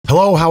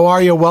Hello, how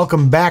are you?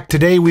 Welcome back.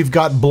 Today we've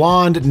got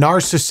blonde,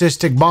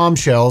 narcissistic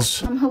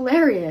bombshells. I'm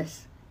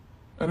hilarious.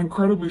 And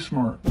incredibly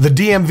smart. The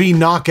DMV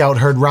knockout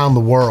heard round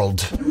the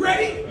world. You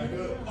ready?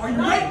 Are you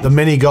ready? The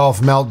mini golf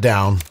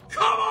meltdown.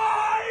 Come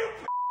on,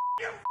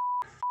 you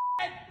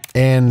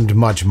And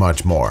much,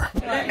 much more.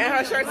 And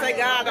her shirt say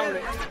God on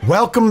it.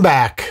 Welcome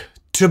back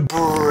to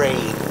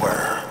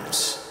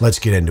Brainworms. Let's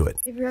get into it.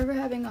 If you're ever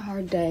having a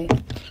hard day,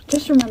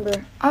 just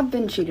remember, I've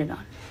been cheated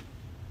on.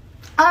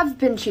 I've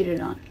been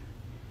cheated on.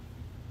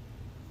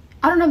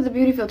 I don't have the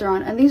beauty filter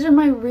on, and these are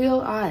my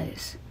real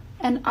eyes.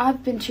 And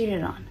I've been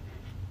cheated on.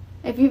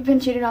 If you've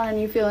been cheated on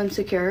and you feel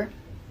insecure,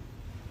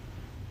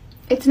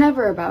 it's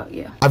never about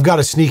you. I've got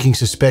a sneaking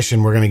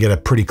suspicion we're going to get a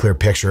pretty clear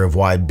picture of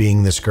why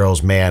being this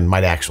girl's man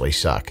might actually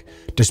suck,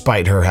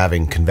 despite her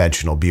having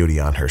conventional beauty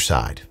on her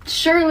side.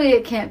 Surely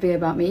it can't be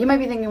about me. You might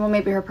be thinking, well,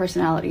 maybe her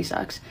personality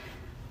sucks.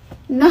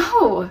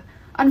 No,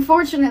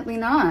 unfortunately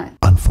not.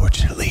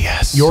 Unfortunately,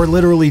 yes. You're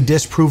literally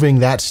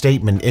disproving that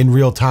statement in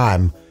real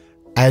time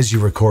as you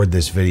record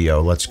this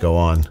video. Let's go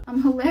on.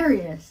 I'm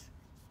hilarious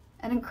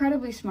and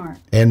incredibly smart.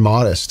 And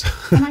modest.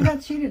 And I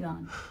got cheated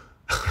on.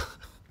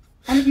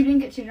 And if you didn't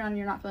get cheated on and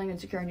you're not feeling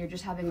insecure and you're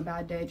just having a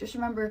bad day, just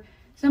remember,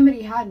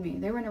 somebody had me.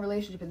 They were in a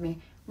relationship with me.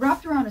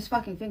 Wrapped around his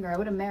fucking finger, I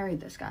would have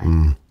married this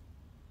guy.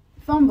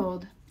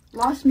 Fumbled.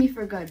 Lost me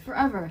for good.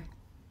 Forever.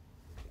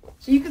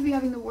 So you could be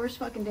having the worst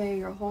fucking day of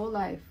your whole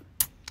life,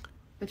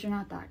 but you're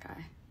not that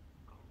guy.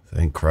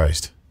 Thank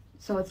Christ.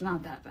 So it's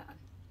not that bad.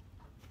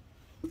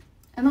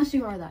 Unless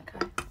you are that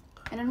guy.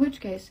 And in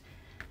which case,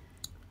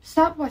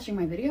 stop watching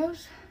my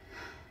videos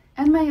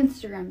and my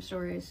Instagram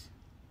stories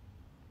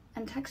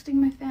and texting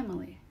my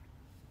family.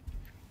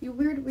 You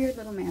weird, weird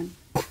little man.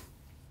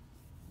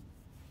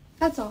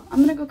 That's all.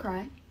 I'm gonna go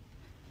cry.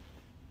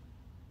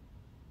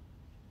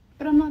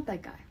 But I'm not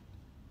that guy.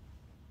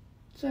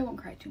 So I won't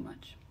cry too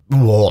much.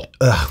 Well,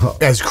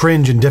 as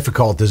cringe and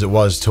difficult as it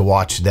was to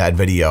watch that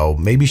video,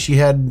 maybe she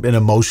had an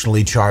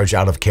emotionally charged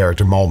out of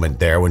character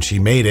moment there when she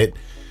made it,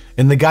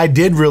 and the guy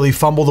did really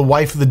fumble the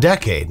wife of the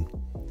decade.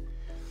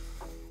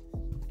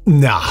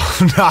 No,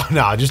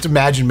 just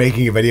imagine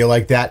making a video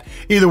like that.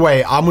 Either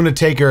way, I'm gonna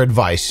take her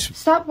advice.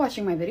 Stop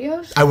watching my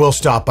videos. I will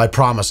stop, I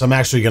promise. I'm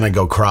actually gonna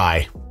go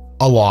cry.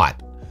 A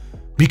lot.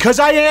 Because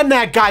I am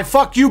that guy.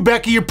 Fuck you,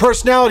 Becky. Your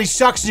personality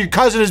sucks and your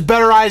cousin has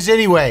better eyes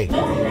anyway.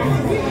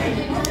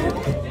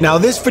 Now,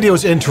 this video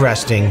is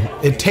interesting.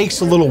 It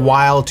takes a little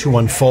while to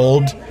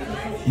unfold,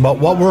 but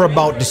what we're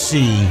about to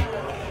see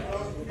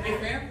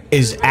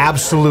is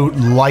absolute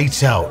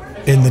lights out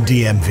in the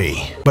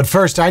DMV. But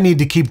first, I need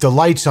to keep the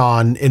lights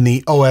on in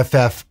the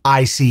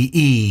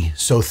OFFICE,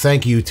 so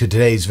thank you to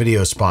today's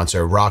video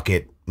sponsor,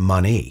 Rocket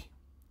Money.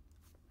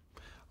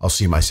 I'll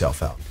see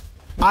myself out.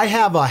 I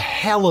have a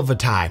hell of a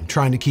time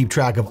trying to keep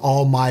track of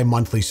all my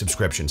monthly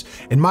subscriptions.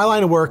 In my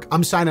line of work,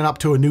 I'm signing up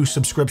to a new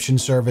subscription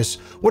service,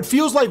 what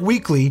feels like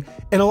weekly,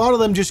 and a lot of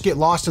them just get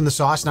lost in the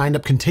sauce and I end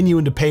up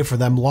continuing to pay for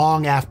them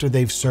long after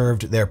they've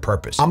served their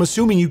purpose. I'm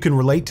assuming you can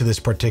relate to this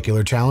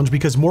particular challenge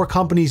because more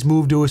companies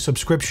move to a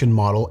subscription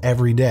model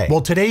every day. Well,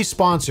 today's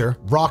sponsor,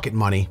 Rocket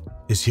Money,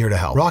 is here to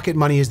help. Rocket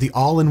Money is the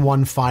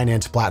all-in-one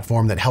finance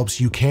platform that helps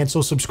you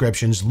cancel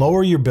subscriptions,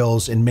 lower your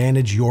bills, and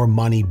manage your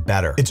money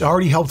better. It's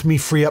already helped me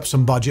free up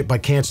some budget by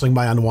canceling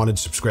my unwanted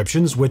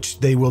subscriptions, which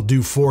they will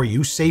do for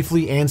you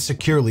safely and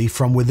securely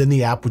from within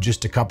the app with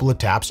just a couple of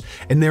taps,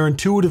 and their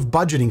intuitive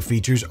budgeting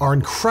features are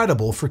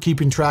incredible for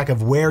keeping track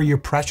of where your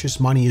precious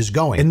money is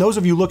going. And those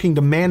of you looking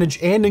to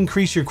manage and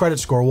increase your credit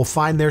score will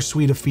find their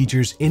suite of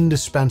features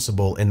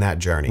indispensable in that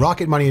journey.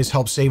 Rocket Money has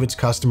helped save its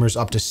customers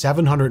up to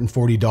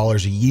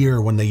 $740 a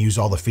year when they use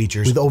all the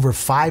features, with over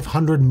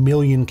 500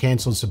 million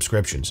canceled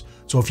subscriptions.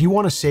 So if you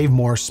want to save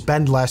more,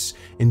 spend less,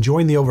 and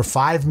join the over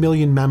 5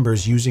 million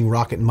members using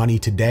Rocket Money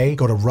today,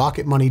 go to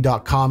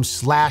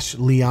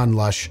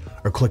rocketmoney.com/LeonLush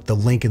or click the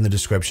link in the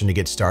description to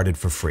get started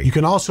for free. You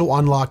can also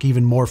unlock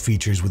even more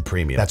features with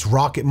premium. That's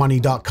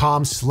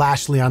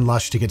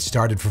rocketmoney.com/LeonLush to get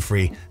started for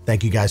free.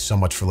 Thank you guys so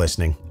much for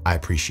listening. I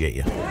appreciate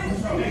you.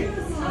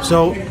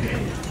 So,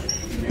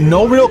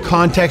 no real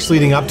context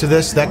leading up to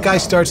this. That guy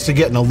starts to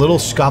get in a little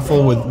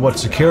scuffle with what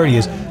security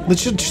is.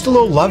 It's just a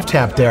little love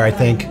tap there, I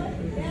think,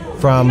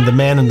 from the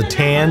man in the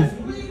tan.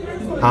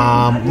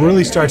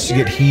 Really starts to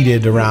get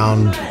heated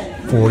around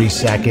 40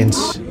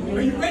 seconds.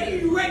 Are you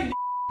ready? You ready?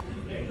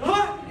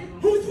 Huh?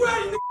 Who's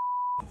ready?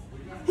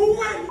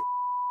 Who ready?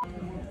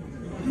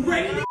 You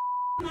ready?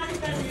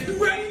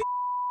 You ready?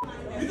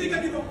 You think I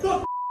give a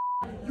fuck?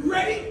 You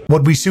ready?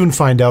 What we soon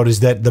find out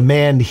is that the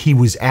man he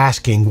was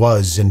asking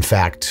was, in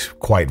fact,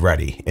 quite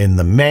ready. And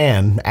the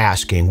man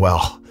asking,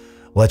 well,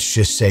 let's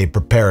just say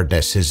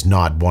preparedness is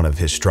not one of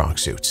his strong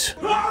suits.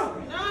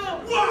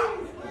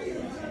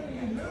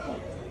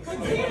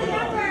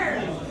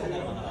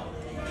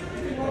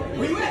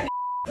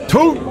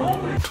 Toot!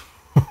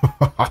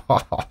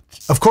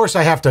 Of course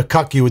I have to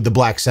cuck you with the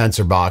black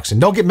censor box,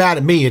 and don't get mad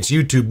at me, it's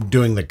YouTube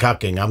doing the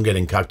cucking. I'm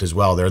getting cucked as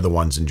well, they're the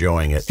ones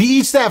enjoying it. He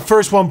eats that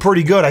first one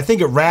pretty good. I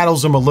think it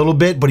rattles him a little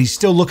bit, but he's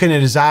still looking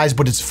at his eyes,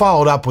 but it's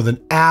followed up with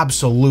an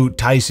absolute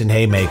Tyson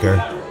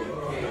haymaker.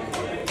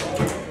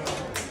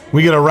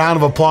 We get a round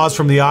of applause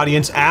from the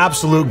audience.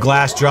 Absolute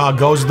glass jaw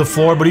goes to the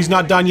floor, but he's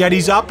not done yet.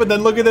 He's up, and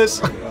then look at this.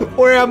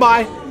 Where am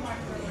I?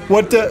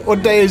 What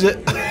day is it?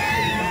 Look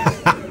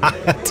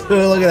at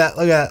that.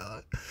 Look at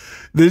that.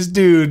 This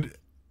dude.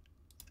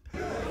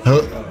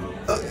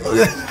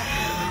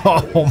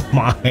 Oh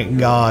my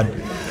God.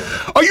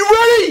 Are you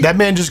ready? That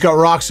man just got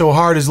rocked so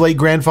hard his late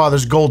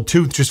grandfather's gold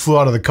tooth just flew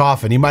out of the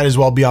coffin. He might as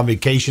well be on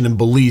vacation in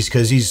Belize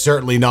because he's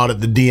certainly not at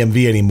the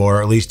DMV anymore,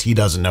 or at least he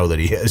doesn't know that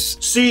he is.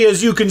 See,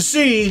 as you can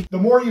see, the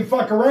more you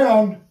fuck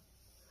around,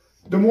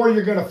 the more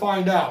you're gonna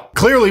find out.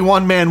 Clearly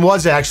one man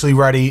was actually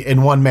ready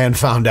and one man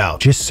found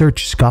out. Just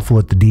search Scuffle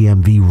at the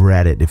DMV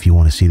Reddit if you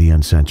want to see the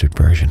uncensored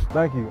version.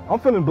 Thank you. I'm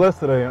feeling blessed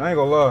today, I ain't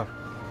gonna lie.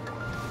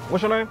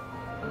 What's your name?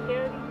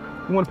 Peabody.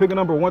 You want to pick a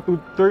number 1 through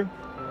 3? 2.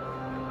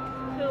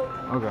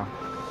 Okay.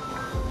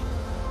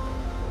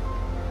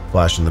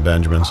 Flashing the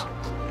Benjamins.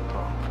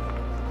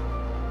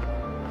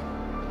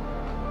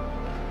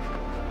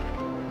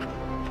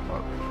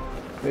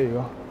 There you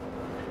go.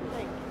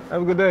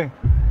 Have a good day.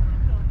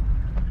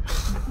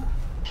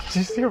 Did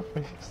you see her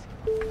face?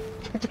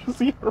 Did you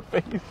see her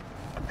face?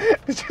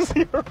 Did you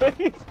see her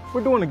face?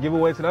 We're doing a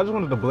giveaway today. I just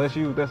wanted to bless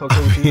you if that's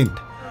okay with you.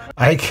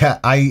 I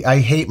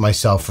hate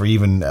myself for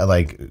even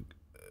like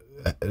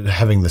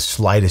having the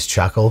slightest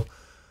chuckle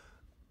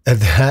at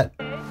that.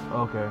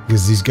 Okay.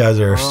 Because these guys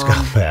are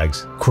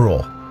scumbags.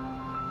 Cruel.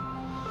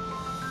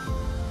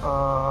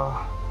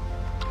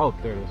 Oh,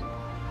 there it is.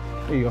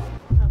 There you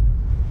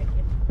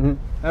go.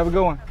 Have a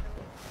good one.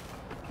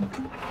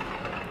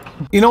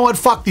 You know what?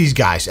 Fuck these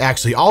guys,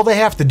 actually. All they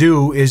have to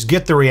do is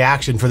get the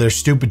reaction for their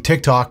stupid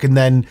TikTok and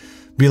then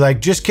be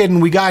like, just kidding,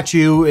 we got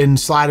you, and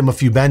slide them a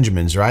few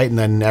Benjamins, right? And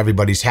then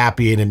everybody's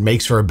happy and it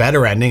makes for a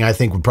better ending. I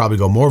think would probably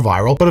go more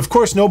viral. But of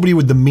course, nobody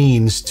with the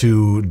means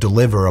to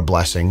deliver a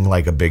blessing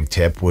like a big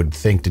tip would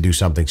think to do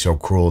something so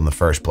cruel in the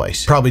first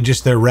place. Probably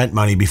just their rent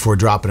money before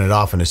dropping it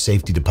off in a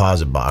safety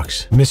deposit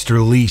box.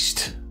 Mr.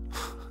 Least.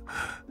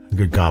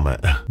 Good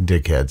comment,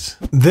 dickheads.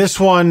 This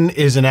one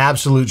is an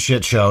absolute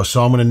shit show,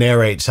 so I'm gonna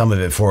narrate some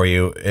of it for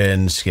you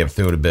and skip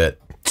through it a bit.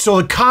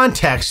 So the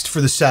context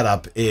for the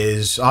setup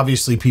is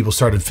obviously people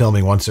started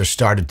filming once there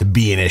started to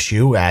be an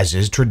issue, as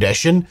is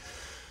tradition.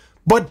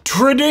 But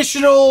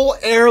traditional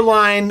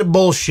airline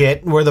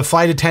bullshit where the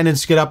flight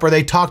attendants get up or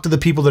they talk to the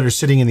people that are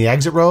sitting in the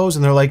exit rows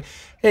and they're like,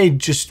 hey,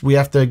 we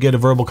have to get a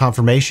verbal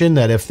confirmation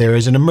that if there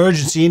is an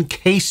emergency, in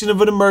case of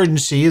an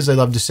emergency, as I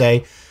love to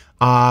say,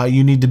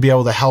 you need to be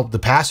able to help the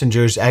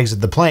passengers exit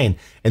the plane.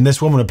 And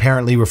this woman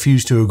apparently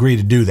refused to agree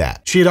to do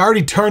that. She had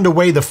already turned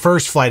away the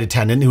first flight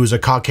attendant, who was a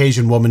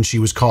Caucasian woman she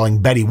was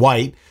calling Betty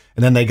White.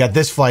 And then they got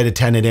this flight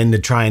attendant in to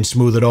try and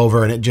smooth it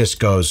over, and it just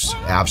goes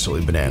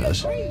absolutely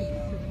bananas. You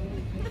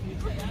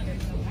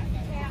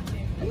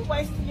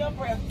wasting your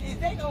breath.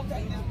 They gonna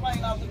take this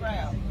plane off the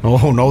ground.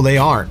 Oh, no, they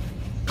aren't.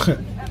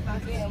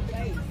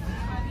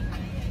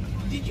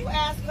 Did you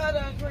ask her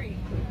to agree?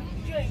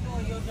 You ain't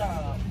doing your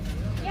job.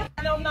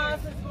 No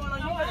nonsense going on.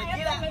 You better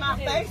get out of my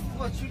face is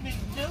what you need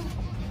to do.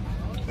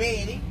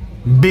 Betty.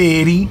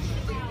 Betty.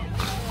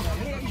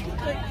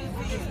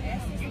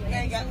 You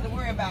ain't got to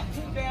worry about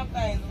two damn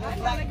things. One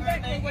black girl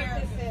named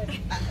here.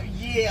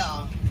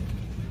 Yeah.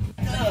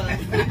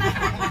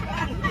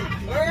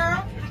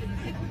 Girl.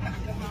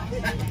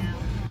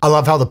 I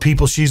love how the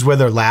people she's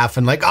with are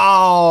laughing like,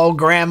 oh,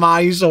 grandma,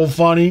 you're so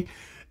funny.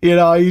 You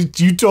know, you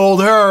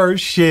told her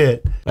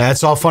shit.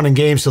 That's all fun and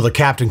games till the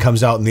captain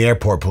comes out and the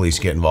airport police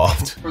get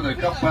involved. For the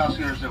couple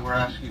passengers that we're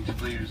asking to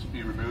please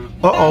be removed.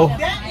 Uh-oh.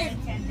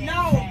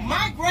 No,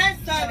 my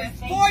grandson is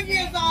 4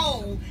 years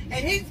old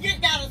and he's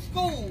getting out of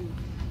school.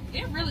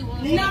 It really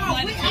was. No,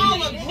 we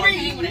all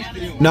agree.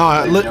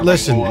 No,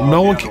 listen,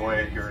 no one can...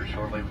 Here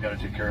shortly, we've got to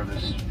take care of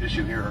this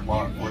issue here.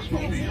 Law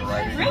enforcement will be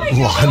arriving.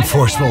 Law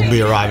enforcement will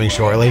be arriving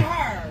shortly.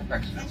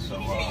 Excellent.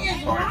 So,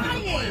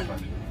 sorry.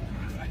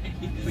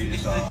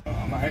 Please, I'm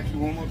gonna ask you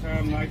one more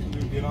time, nicely,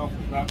 to get off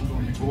the top. We're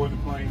gonna be boarding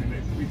the plane, and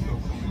then please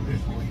don't come in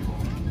this for you.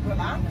 Well,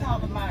 I'm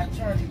calling my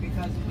attorney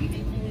because we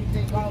didn't do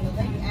anything wrong. The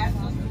lady asked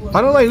us to.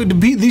 I don't like,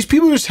 these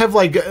people just have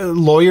like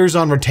lawyers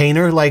on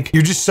retainer. Like,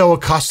 you're just so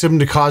accustomed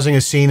to causing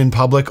a scene in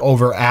public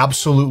over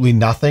absolutely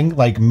nothing.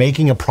 Like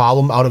making a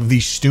problem out of the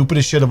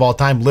stupidest shit of all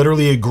time.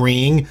 Literally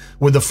agreeing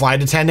with the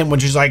flight attendant when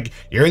she's like,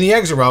 you're in the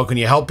exit row, can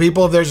you help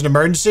people if there's an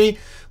emergency?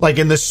 Like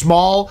in the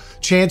small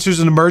chance there's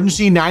an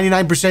emergency,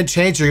 99%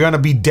 chance you're gonna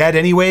be dead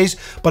anyways.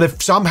 But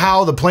if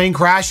somehow the plane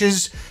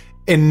crashes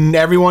and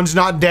everyone's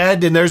not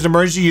dead and there's an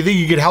emergency, you think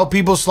you could help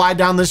people slide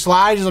down this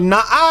slide? He's like,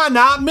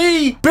 not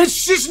me.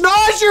 Bitch, just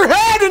nod your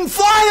head and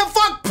fly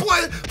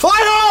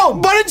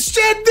home. But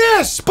instead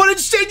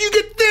you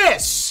get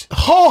this.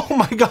 Oh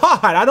my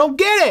God, I don't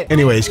get it.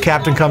 Anyways,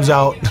 captain comes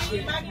out.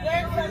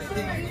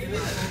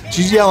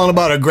 She's yelling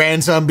about her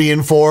grandson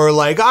being 4,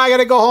 like, I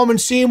gotta go home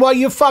and see him. Well,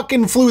 you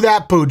fucking flew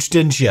that pooch,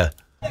 didn't you?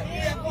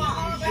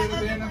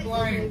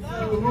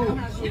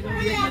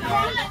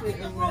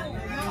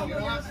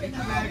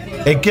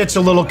 It gets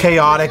a little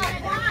chaotic.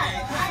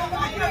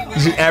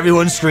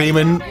 Everyone's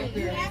screaming.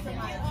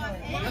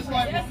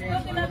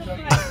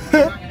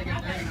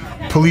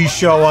 Police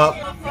show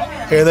up.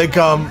 Here they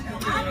come.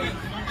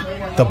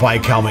 The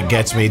bike helmet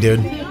gets me,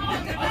 dude.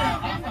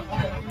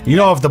 You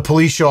know, if the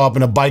police show up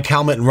in a bike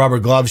helmet and rubber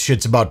gloves,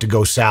 shit's about to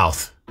go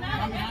south.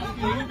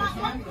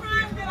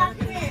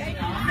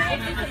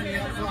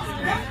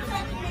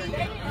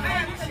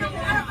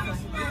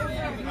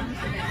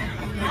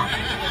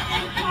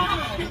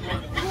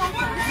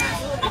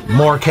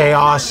 More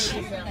chaos.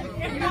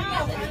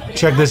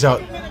 Check this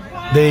out.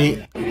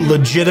 They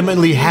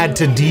legitimately had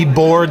to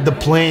deboard the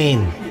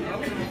plane.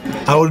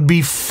 I would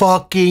be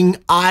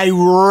fucking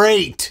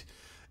irate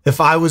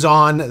if I was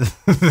on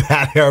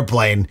that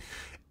airplane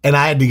and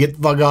I had to get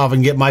the fuck off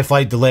and get my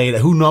flight delayed.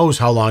 Who knows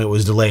how long it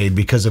was delayed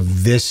because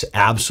of this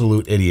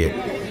absolute idiot.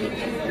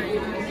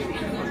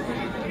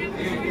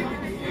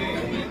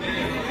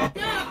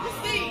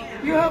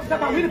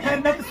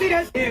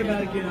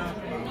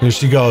 Here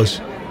she goes.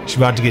 She's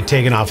about to get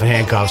taken off in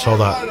handcuffs.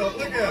 Hold up.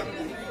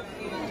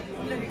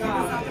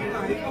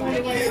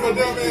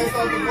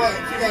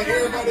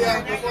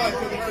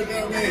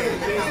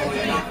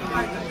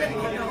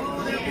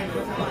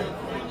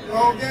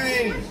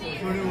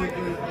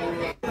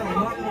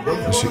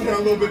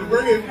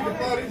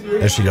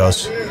 There she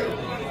goes. And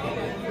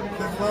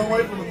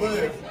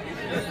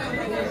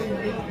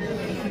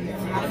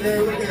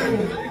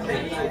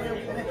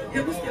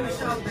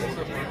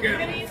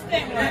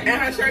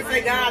her shirt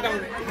say God on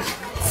it.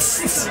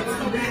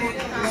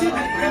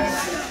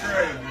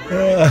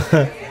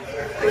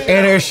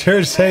 And her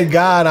shirt say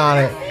God on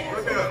it.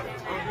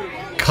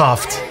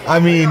 Cuffed. I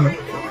mean,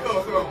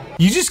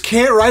 you just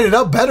can't write it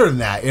up better than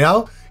that, you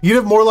know? You'd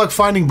have more luck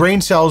finding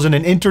brain cells in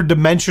an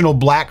interdimensional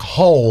black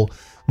hole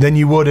than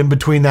you would in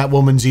between that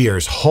woman's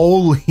ears.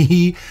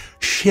 Holy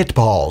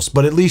shitballs.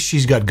 But at least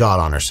she's got God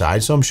on her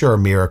side, so I'm sure a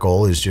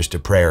miracle is just a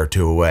prayer or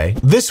two away.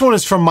 This one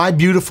is from my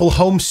beautiful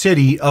home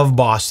city of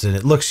Boston.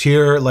 It looks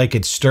here like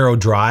it's Sturo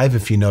Drive,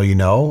 if you know, you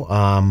know.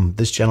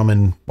 This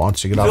gentleman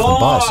wants to get off the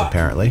bus,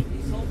 apparently.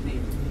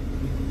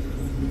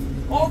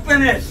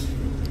 Open it!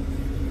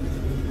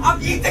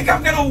 You think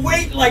I'm gonna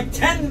wait like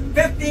 10,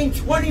 15,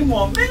 20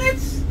 more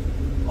minutes?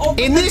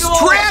 Open in this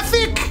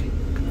traffic?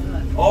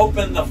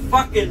 Open the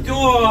fucking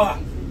door!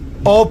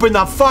 Open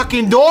the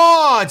fucking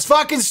door! It's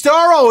fucking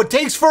Sturo! It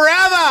takes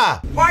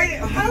forever! Why?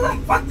 How the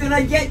fuck did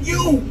I get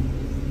you?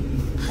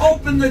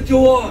 Open the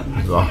door!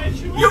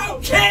 You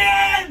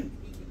can!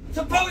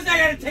 Suppose I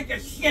gotta take a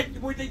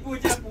shit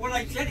when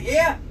I sit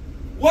here?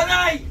 When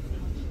I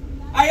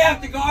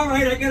have to go,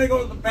 alright, I gotta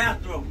go to the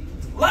bathroom.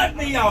 Let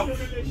me out!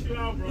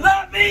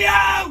 Let me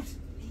out!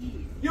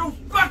 You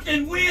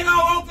fucking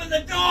weirdo, open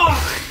the door!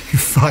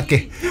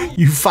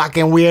 You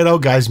fucking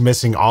weirdo. Guy's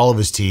missing all of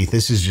his teeth.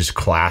 This is just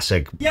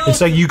classic. It's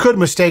like you could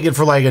mistake it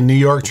for like a New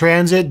York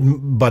Transit,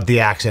 but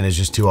the accent is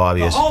just too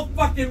obvious. The whole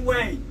fucking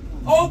way.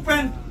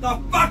 Open the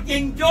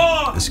fucking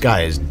door! This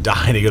guy is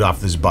dying to get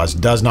off this bus.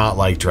 Does not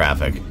like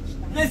traffic.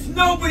 There's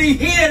nobody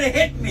here to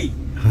hit me.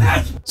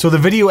 So the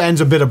video ends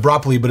a bit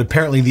abruptly, but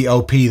apparently the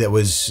OP that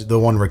was the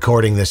one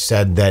recording this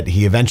said that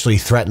he eventually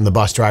threatened the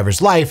bus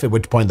driver's life, at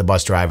which point the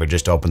bus driver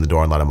just opened the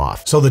door and let him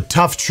off. So the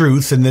tough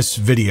truth in this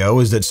video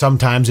is that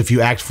sometimes if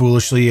you act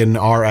foolishly and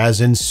are as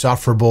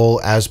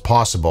insufferable as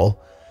possible,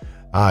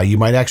 you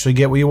might actually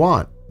get what you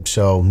want.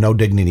 So no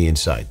dignity in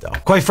sight, though.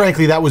 Quite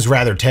frankly, that was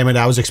rather timid.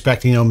 I was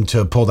expecting him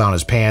to pull down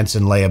his pants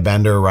and lay a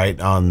bender right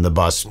on the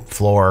bus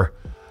floor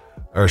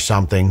or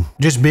something.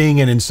 Just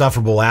being an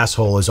insufferable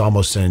asshole is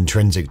almost an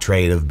intrinsic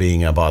trait of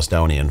being a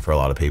Bostonian for a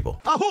lot of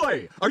people.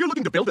 Ahoy! Are you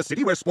looking to build a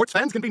city where sports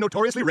fans can be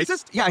notoriously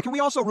racist? Yeah, can we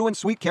also ruin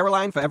Sweet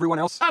Caroline for everyone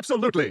else?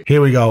 Absolutely.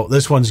 Here we go.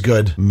 This one's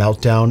good.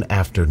 Meltdown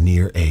after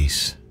near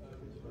ace.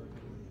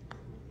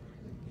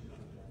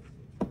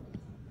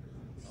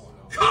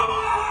 Come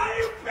on,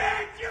 you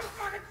bitch! You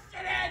fucking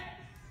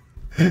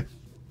shit in!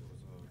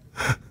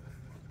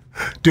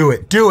 Do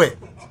it. Do it.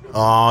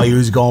 Oh, he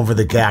was going for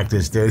the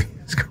cactus, dude. He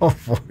was going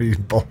for his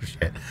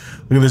bullshit.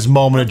 Look at this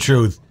moment of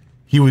truth.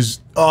 He was,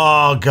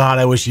 oh God,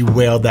 I wish he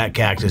wailed that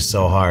cactus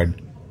so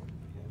hard.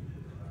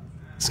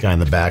 This guy in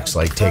the back's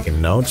like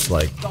taking notes,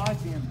 like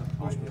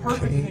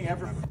okay.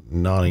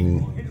 Not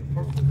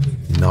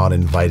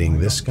inviting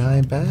this guy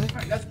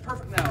back. That's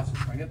perfect analysis,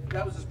 Frank.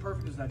 That was as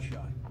perfect as that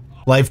shot.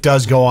 Life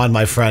does go on,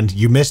 my friend.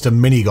 You missed a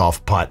mini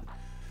golf putt.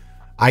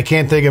 I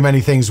can't think of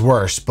many things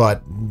worse,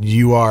 but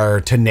you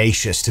are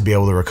tenacious to be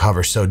able to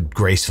recover so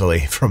gracefully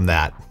from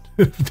that.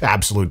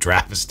 Absolute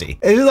travesty.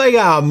 Is it like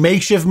a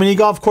makeshift mini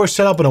golf course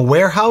set up in a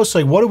warehouse?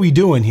 Like, what are we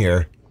doing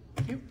here?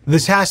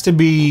 This has to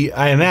be,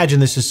 I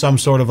imagine this is some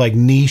sort of like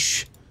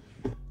niche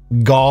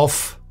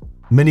golf,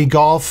 mini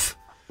golf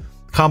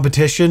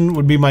competition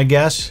would be my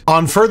guess.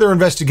 On further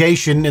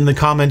investigation in the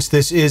comments,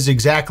 this is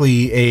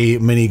exactly a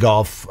mini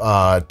golf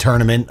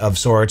tournament of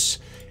sorts.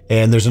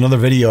 And there's another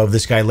video of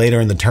this guy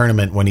later in the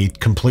tournament when he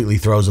completely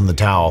throws in the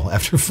towel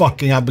after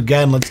fucking up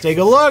again. Let's take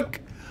a look.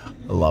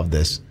 I love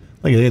this.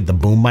 Look at the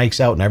boom mics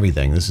out and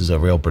everything. This is a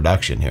real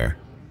production here.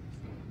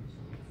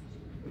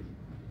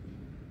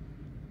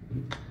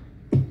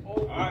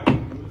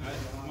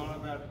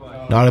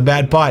 Not a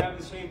bad putt.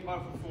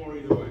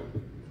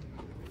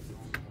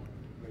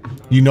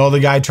 You know the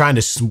guy trying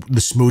to the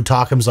smooth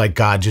talk him's like,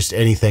 God, just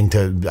anything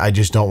to, I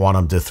just don't want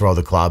him to throw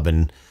the club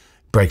and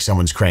break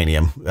someone's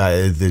cranium.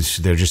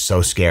 They're just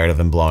so scared of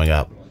him blowing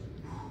up.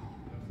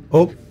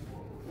 Oh,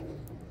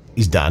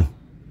 he's done.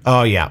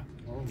 Oh yeah,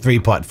 3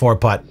 putt, 4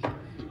 putt,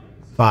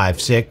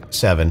 5, 6,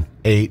 7,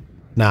 8,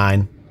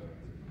 9.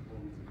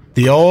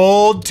 The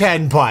old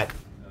 10 putt.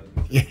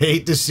 You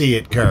hate to see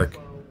it, Kirk.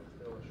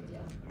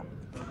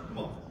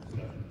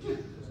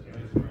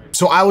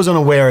 So I was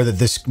unaware that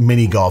this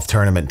mini golf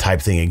tournament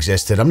type thing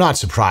existed. I'm not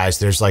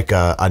surprised. There's like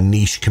a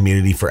niche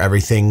community for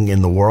everything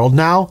in the world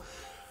now.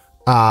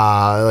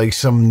 Like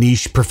some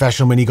niche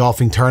professional mini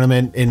golfing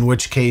tournament, in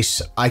which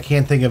case I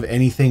can't think of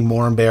anything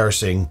more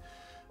embarrassing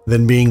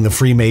than being the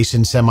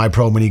Freemason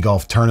semi-pro mini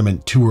golf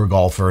tournament tour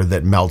golfer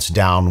that melts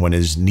down when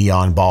his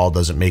neon ball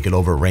doesn't make it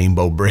over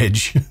Rainbow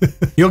Bridge.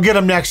 You'll get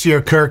him next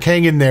year, Kirk.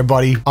 Hang in there,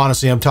 buddy.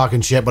 Honestly, I'm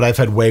talking shit, but I've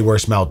had way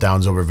worse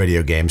meltdowns over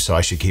video games, so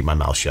I should keep my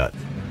mouth shut.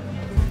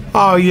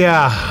 Oh,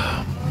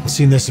 yeah. I've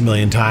seen this a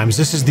million times.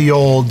 This is the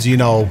old, you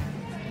know,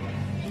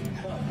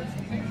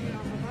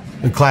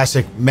 the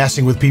classic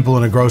messing with people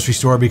in a grocery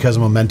store because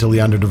I'm a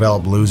mentally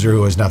underdeveloped loser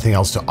who has nothing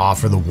else to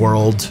offer the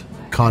world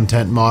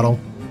content model.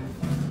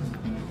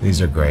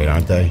 These are great,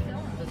 aren't they?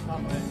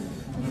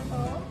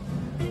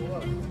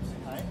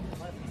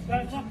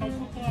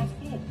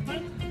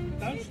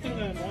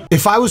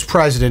 If I was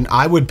president,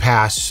 I would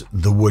pass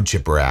the Wood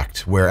Chipper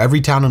Act, where every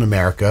town in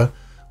America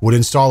would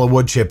install a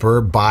wood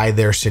chipper by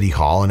their city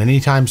hall, and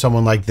anytime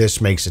someone like this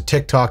makes a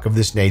TikTok of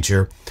this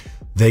nature,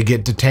 they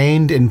get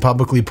detained and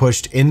publicly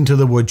pushed into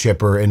the wood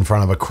chipper in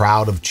front of a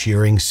crowd of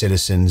cheering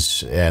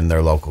citizens and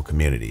their local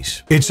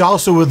communities. It's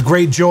also with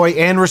great joy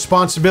and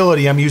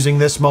responsibility I'm using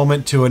this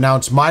moment to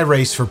announce my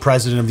race for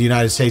President of the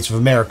United States of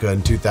America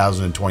in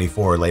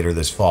 2024 later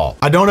this fall.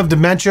 I don't have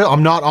dementia,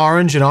 I'm not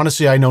orange, and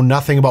honestly I know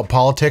nothing about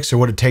politics or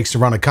what it takes to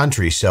run a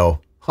country,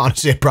 so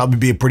honestly I'd probably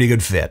be a pretty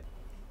good fit.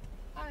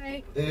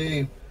 Hi.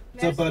 Hey,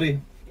 what's up, buddy?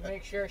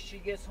 Make sure she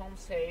gets home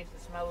safe.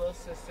 It's my little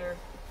sister.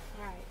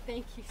 All right,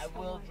 thank you so I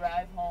will much.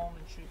 drive home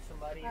and shoot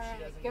somebody if she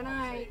doesn't Good get home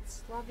night.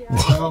 safe. Love you.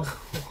 Well,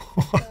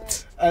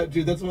 what?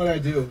 Dude, that's what I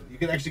do. You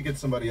can actually get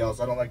somebody else.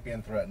 I don't like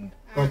being threatened.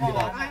 Go ahead and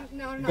get out.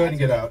 No, Go ahead and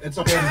get out. It's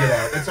okay to get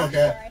out. It's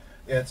okay.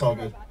 Yeah, it's all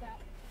good.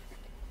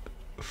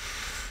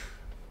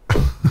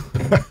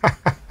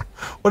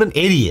 What an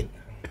idiot.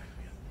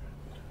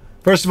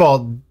 First of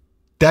all,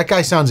 that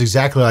guy sounds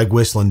exactly like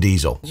Whistling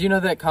Diesel. Did you know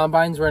that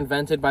combines were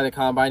invented by the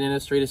combine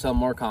industry to sell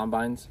more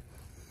combines?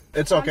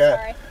 It's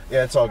okay.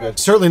 Yeah, it's all good.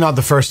 Certainly not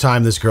the first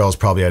time this girl's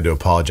probably had to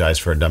apologize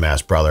for a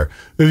dumbass brother.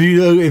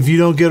 If you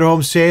don't get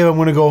home safe, I'm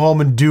gonna go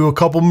home and do a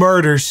couple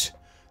murders.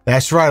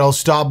 That's right, I'll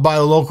stop by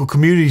the local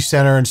community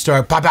center and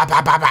start pop, right?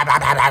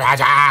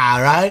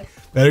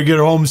 Better get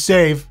her home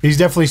safe. He's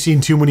definitely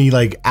seen too many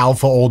like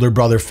alpha older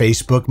brother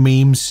Facebook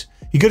memes.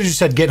 He could have just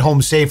said get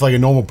home safe like a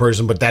normal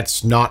person, but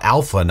that's not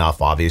alpha enough,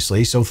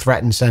 obviously. So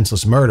threaten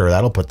senseless murder,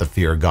 that'll put the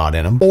fear of God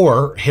in him.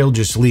 Or he'll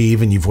just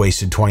leave and you've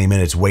wasted 20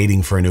 minutes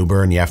waiting for an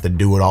Uber and you have to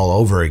do it all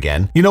over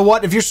again. You know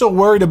what? If you're so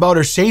worried about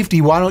her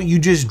safety, why don't you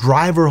just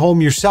drive her home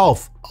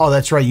yourself? Oh,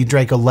 that's right. You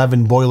drank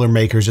 11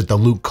 Boilermakers at the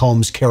Luke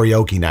Combs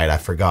karaoke night. I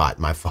forgot.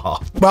 My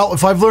fault. Well,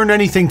 if I've learned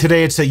anything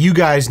today, it's that you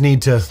guys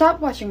need to... Stop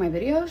watching my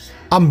videos.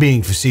 I'm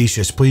being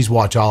facetious. Please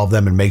watch all of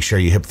them and make sure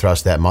you hip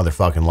thrust that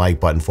motherfucking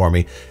like button for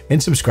me.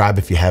 And subscribe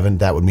if you haven't.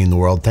 That would mean the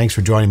world. Thanks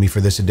for joining me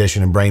for this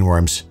edition of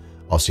Brainworms.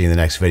 I'll see you in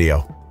the next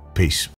video. Peace.